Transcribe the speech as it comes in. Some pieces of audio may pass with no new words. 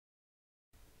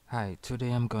Hi,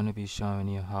 today I'm going to be showing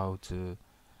you how to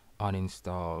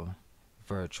uninstall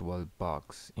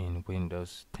VirtualBox in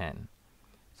Windows 10.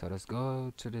 So let's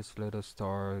go to this little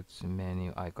start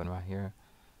menu icon right here.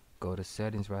 Go to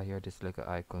settings right here, this little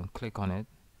icon, click on it.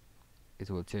 It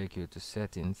will take you to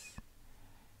settings.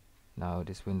 Now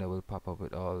this window will pop up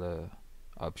with all the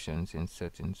options in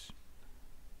settings.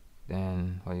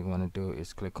 Then what you want to do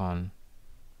is click on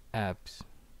apps.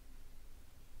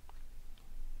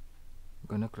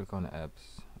 I'm going to click on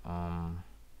apps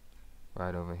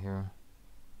right over here.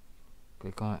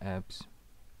 Click on apps,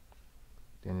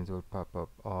 then it will pop up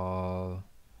all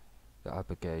the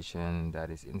application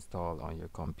that is installed on your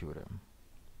computer.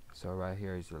 So right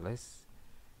here is the list.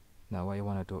 Now what you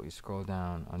want to do is scroll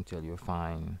down until you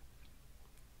find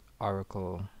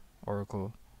Oracle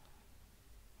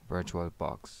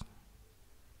VirtualBox.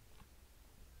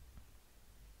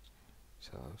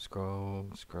 So scroll,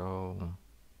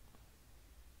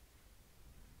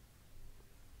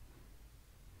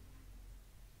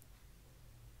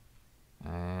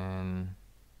 and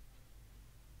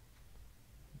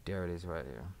there it is right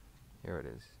here. Here it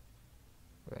is.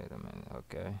 Wait a minute.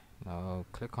 Okay, now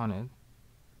click on it.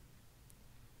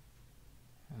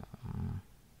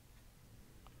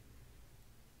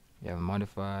 You have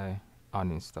modify,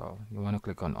 uninstall. You want to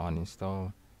click on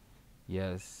uninstall.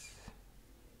 Yes.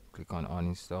 Click on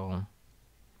uninstall.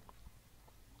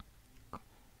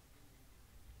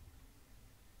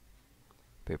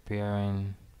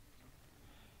 Preparing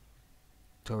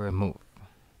to remove.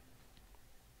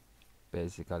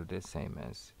 Basically the same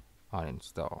as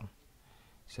uninstall.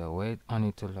 So wait on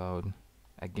it to load.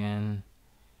 Again,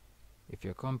 if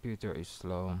your computer is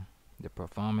slow, the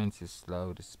performance is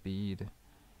slow, the speed,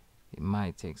 it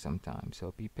might take some time.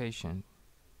 So be patient.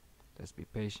 Just be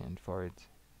patient for it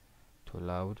to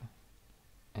load,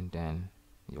 and then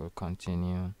you'll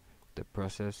continue the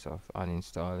process of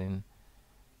uninstalling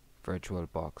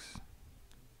VirtualBox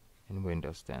in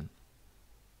Windows 10.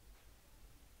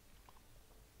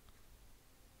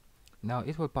 Now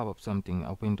it will pop up something,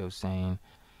 a window saying,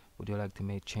 would you like to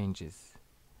make changes?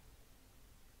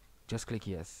 Just click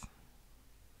yes.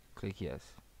 Click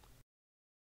yes.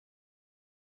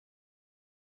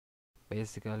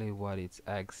 Basically what it's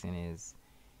asking is,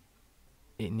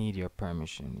 it need your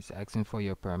permission. It's asking for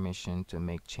your permission to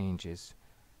make changes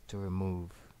to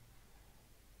remove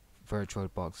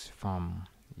VirtualBox from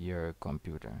your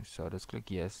computer. So just click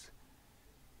yes.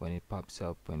 When it pops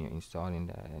up when you're installing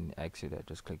that and asks you that,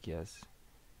 just click yes,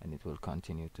 and it will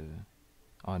continue to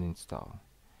uninstall.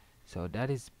 So that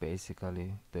is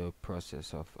basically the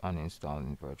process of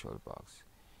uninstalling VirtualBox.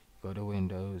 Go to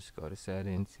Windows, go to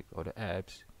settings, go to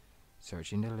apps,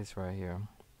 search in the list right here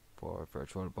for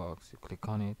VirtualBox. You click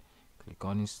on it, click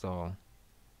on install.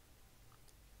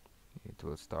 It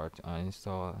will start to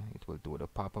uninstall. It will do the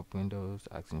pop-up windows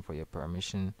asking for your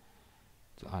permission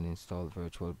to uninstall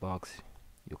VirtualBox.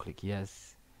 You click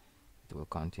yes. It will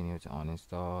continue to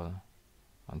uninstall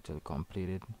until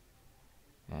completed,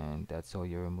 and that's how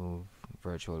you remove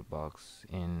VirtualBox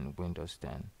in Windows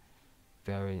 10.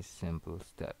 Very simple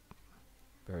step.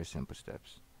 Very simple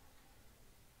steps.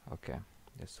 Okay,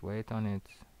 just wait on it.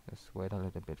 Just wait a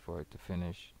little bit for it to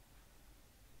finish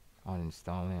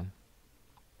uninstalling.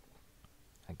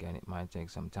 Again, it might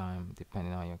take some time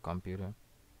depending on your computer,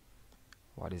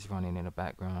 what is running in the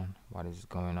background, what is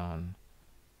going on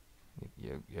with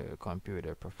your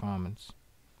computer performance.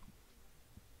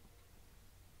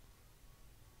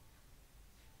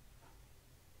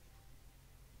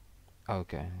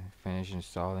 Okay, finish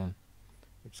installing.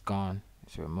 It's gone.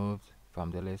 It's removed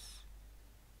from the list.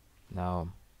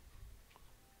 Now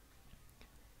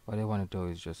what I want to do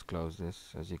is just close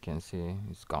this. As you can see,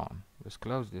 it's gone. Just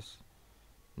close this.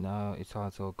 Now it's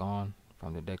also gone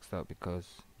from the desktop because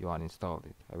you uninstalled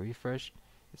it. I refresh,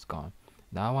 it's gone.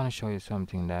 Now I want to show you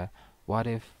something, that what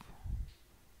if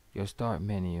your start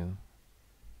menu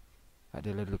at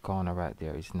the little corner right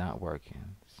there is not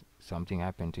working? Something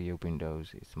happened to your Windows,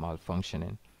 it's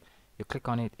malfunctioning. You click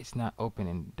on it, it's not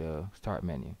opening the start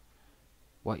menu.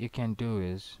 What you can do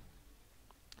is,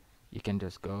 you can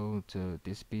just go to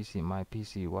this PC, my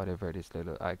PC, whatever, this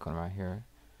little icon right here.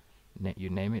 You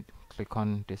name it, click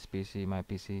on this PC, my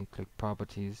PC, click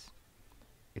properties.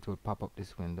 It will pop up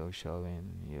this window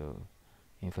showing you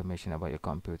information about your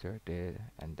computer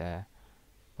there and there.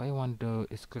 What you want to do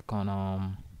is click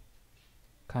on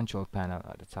control panel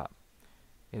at the top.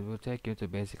 It will take you to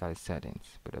basically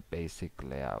settings with a basic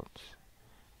layout.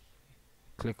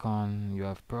 Click on, you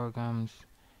have programs,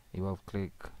 you have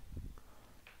click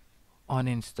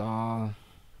uninstall,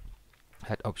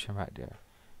 that option right there,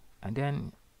 and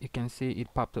then you can see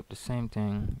it popped up the same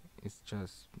thing. It's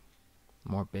just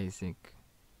more basic,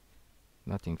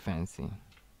 nothing fancy.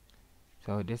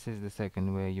 So this is the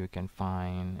second way you can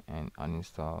find and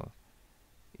uninstall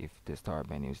if the start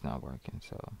menu is not working.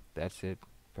 So that's it.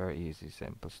 Very easy,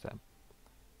 simple step.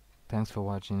 Thanks for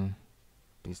watching.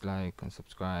 Please like and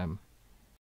subscribe.